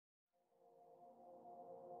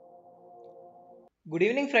Good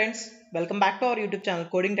evening friends, welcome back to our YouTube channel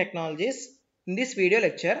Coding Technologies. In this video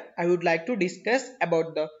lecture, I would like to discuss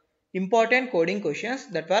about the important coding questions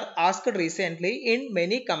that were asked recently in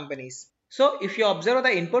many companies. So if you observe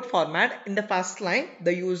the input format, in the first line,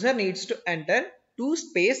 the user needs to enter two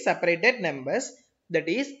space separated numbers, that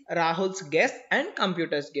is Rahul's guess and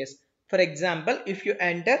computer's guess. For example, if you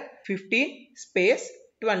enter 15 space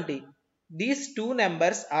 20, these two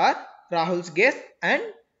numbers are Rahul's guess and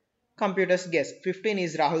computer's guess. 15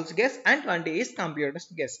 is Rahul's guess and 20 is computer's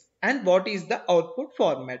guess. And what is the output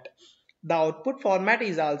format? The output format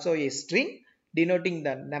is also a string denoting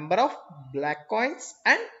the number of black coins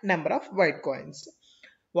and number of white coins.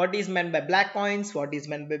 What is meant by black coins? What is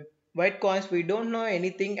meant by white coins? We don't know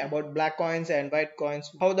anything about black coins and white coins,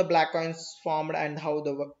 how the black coins formed and how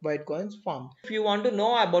the white coins formed. If you want to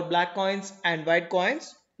know about black coins and white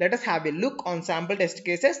coins, let us have a look on sample test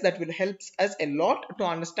cases that will help us a lot to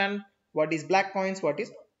understand what is black coins, what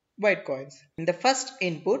is white coins. In the first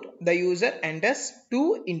input, the user enters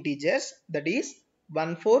two integers, that is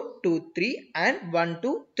 1423 and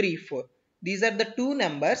 1234. These are the two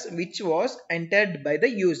numbers which was entered by the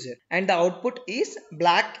user, and the output is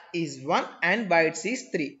black is 1 and whites is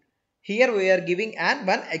 3. Here we are giving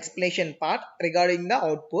one explanation part regarding the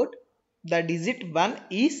output. The digit 1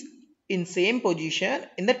 is in same position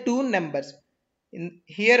in the two numbers.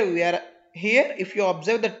 Here if you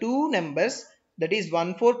observe the two numbers, that is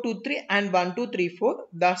 1423 and 1234,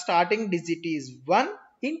 the starting digit is 1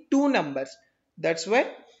 in two numbers. That's why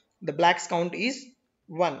the blacks count is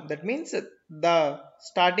 1. That means the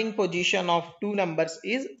starting position of two numbers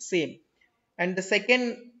is same, and the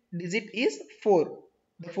second digit is 4.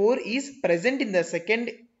 The 4 is present in the second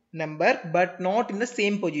number but not in the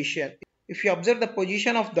same position. If you observe the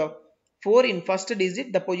position of the 4 in first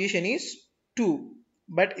digit, the position is 2,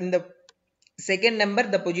 but in the second number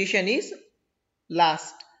the position is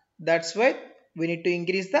last. That's why we need to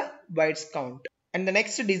increase the bytes count. And the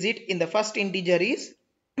next digit in the first integer is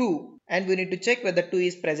 2, and we need to check whether 2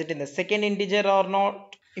 is present in the second integer or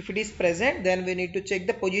not. If it is present, then we need to check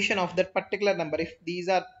the position of that particular number. If these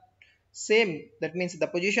are same, that means the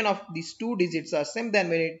position of these two digits are same,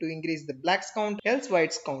 then we need to increase the blacks count, else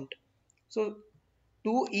whites count. So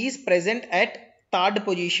 2 is present at third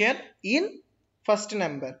position in first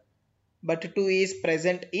number, but 2 is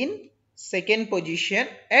present in second position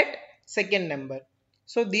at second number.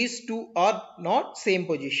 So these two are not same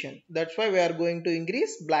position. That's why we are going to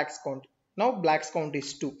increase blacks count. Now blacks count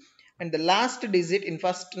is 2. And the last digit in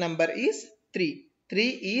first number is 3. 3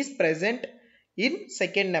 is present in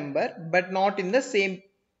second number but not in the same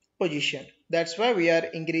position. That's why we are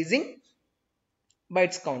increasing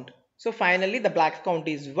bytes count. So finally the blacks count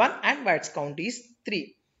is 1 and whites count is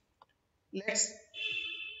 3.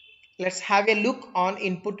 Let's have a look on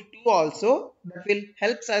input 2 also. That will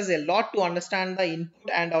helps us a lot to understand the input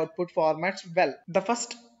and output formats well. The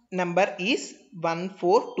first number is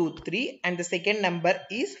 1423 and the second number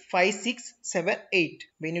is 5678.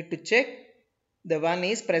 We need to check the 1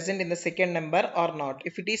 is present in the second number or not.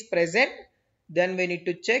 If it is present, then we need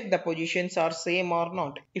to check the positions are same or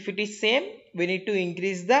not. If it is same, we need to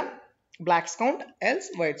increase the blacks count, else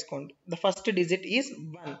whites count. The first digit is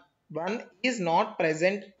 1. 1 is not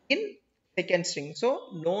present in second string, so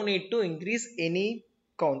no need to increase any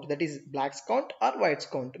count, that is blacks count or whites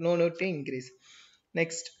count, no need to increase.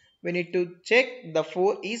 Next we need to check the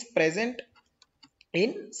 4 is present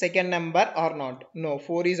in second number or not. No,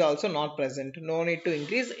 4 is also not present, no need to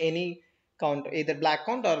increase any count, either black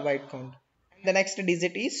count or white count. The next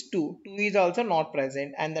digit is 2. 2 is also not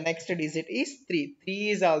present, and the next digit is 3. 3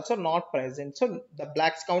 is also not present, so the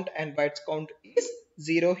blacks count and whites count is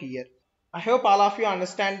 0 here. I hope all of you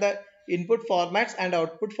understand the input formats and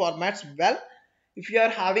output formats well. If you are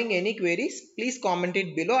having any queries, please comment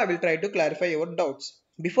it below. I will try to clarify your doubts.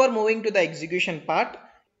 Before moving to the execution part,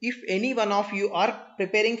 if any one of you are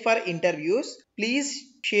preparing for interviews, please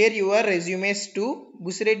share your resumes to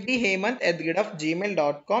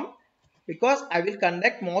busireddihemant@gmail.com, because I will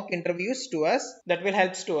conduct mock interviews to us. That will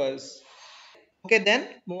help to us. Okay, then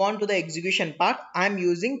move on to the execution part. I am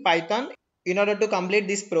using Python in order to complete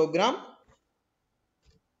this program.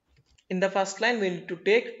 In the first line, we need to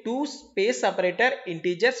take two space separated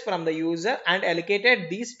integers from the user and allocated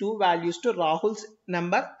these two values to Rahul's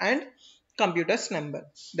number and computer's number.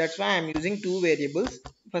 That's why I am using two variables.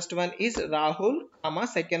 First one is Rahul,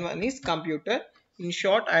 second one is computer. In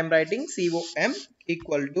short, I am writing COM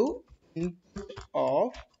equal to input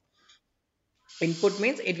of, input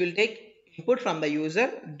means it will take input from the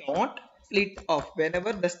user dot split off.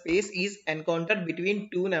 Whenever the space is encountered between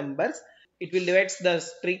two numbers, it will divide the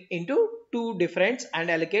string into two difference and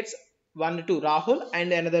allocates one to Rahul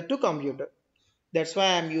and another to computer. That's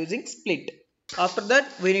why I'm using split. After that,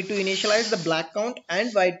 we need to initialize the black count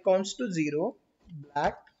and white counts to 0.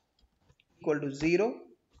 Black equal to 0.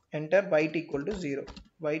 Enter white equal to 0.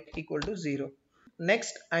 White equal to 0.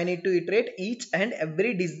 Next, I need to iterate each and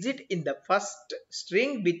every digit in the first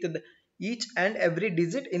string with each and every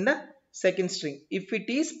digit in the second string. If it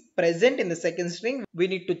is present in the second string, we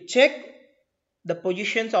need to check the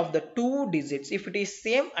positions of the two digits. If it is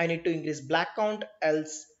same, I need to increase black count,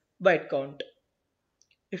 else white count.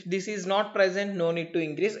 If this is not present, no need to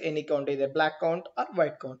increase any count, either black count or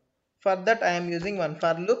white count. For that, I am using one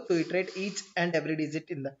for loop to iterate each and every digit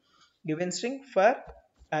in the given string for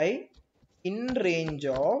I in range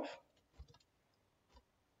of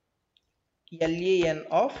LAN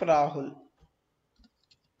of Rahul.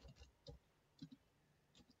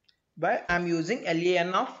 Why I am using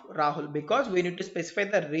LAN of Rahul? Because we need to specify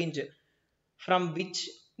the range from which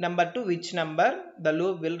number to which number the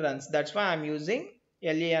loop will runs. That's why I am using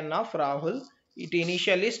LAN of Rahul. It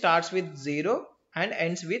initially starts with 0 and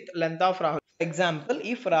ends with length of Rahul. For example,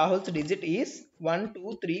 if Rahul's digit is 1,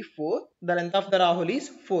 2, 3, 4, the length of the Rahul is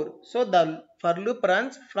 4. So the for loop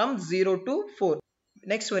runs from 0 to 4.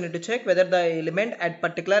 Next, we need to check whether the element at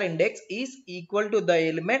particular index is equal to the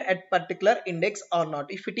element at particular index or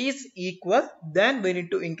not. If it is equal, then we need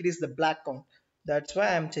to increase the black count. That's why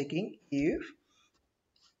I am checking if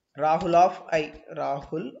Rahul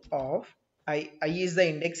of I is the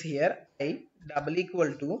index here, I double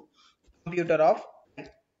equal to computer of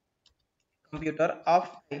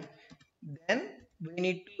I. Then we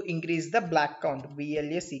need to increase the black count,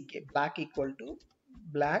 BLACK, black equal to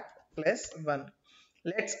black plus 1.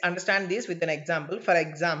 Let's understand this with an example. For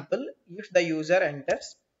example, if the user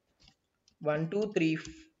enters 1 2 3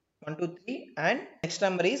 1 2 3 and next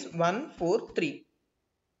number is 1 4 3,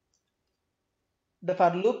 the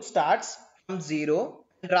for loop starts from 0.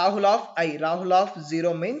 Rahul of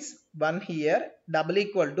 0 means 1 here, double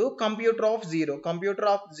equal to computer of 0. Computer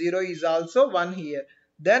of 0 is also 1 here.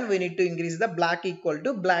 Then we need to increase the black equal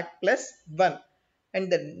to black plus 1.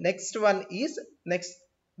 And the next one is next,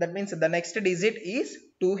 that means the next digit is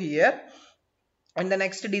 2 here. And the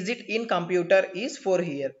next digit in computer is 4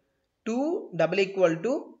 here. 2 double equal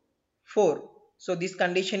to 4. So this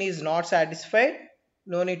condition is not satisfied.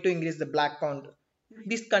 No need to increase the black count. If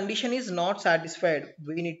this condition is not satisfied,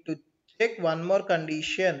 we need to check one more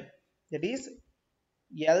condition, that is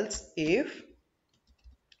else if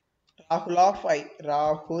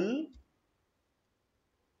Rahul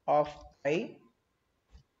of I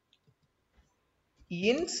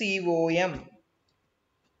in COM.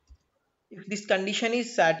 If this condition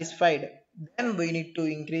is satisfied, then we need to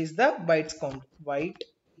increase the bytes count. Byte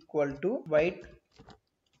equal to byte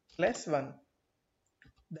plus 1.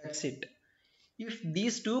 That's it. If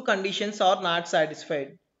these two conditions are not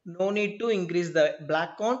satisfied, no need to increase the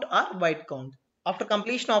black count or white count. After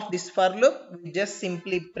completion of this for loop, we just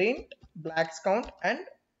simply print blacks count and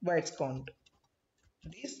whites count.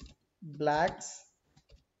 This blacks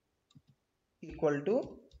equal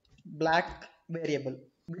to black variable,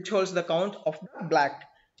 which holds the count of the black,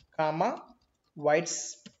 comma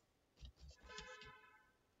whites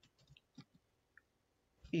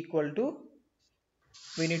equal to,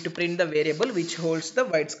 we need to print the variable which holds the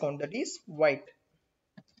whites count, that is white.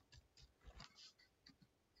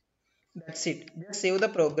 That's it. Just save the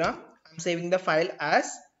program. I'm saving the file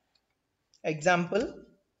as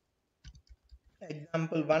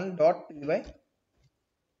example1.py.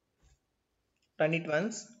 Run it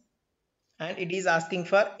once and it is asking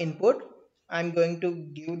for input. I'm going to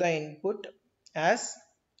give the input as,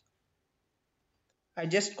 I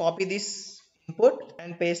just copy this input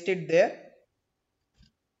and paste it there,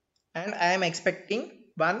 and I am expecting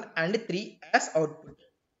 1 and 3 as output.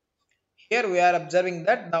 Here we are observing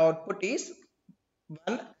that the output is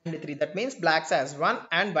 1 and 3. That means blacks as 1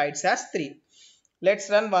 and whites as 3. Let's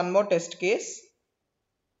run one more test case.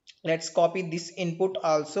 Let's copy this input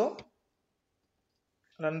also.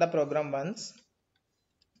 Run the program once.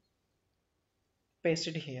 Paste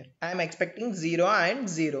it here. I am expecting 0 and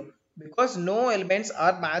 0 because no elements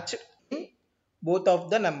are matched in both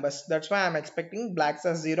of the numbers. That's why I am expecting blacks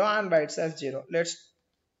as 0 and whites as 0. Let's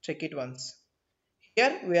check it once.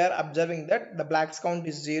 Here we are observing that the blacks count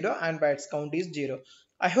is 0 and whites count is 0.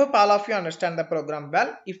 I hope all of you understand the program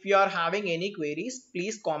well. If you are having any queries,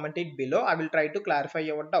 please comment it below. I will try to clarify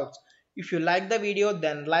your doubts. If you like the video,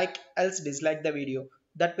 then like, else dislike the video.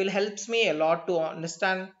 That will helps me a lot to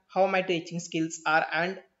understand how my teaching skills are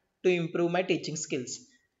and to improve my teaching skills.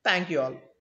 Thank you all.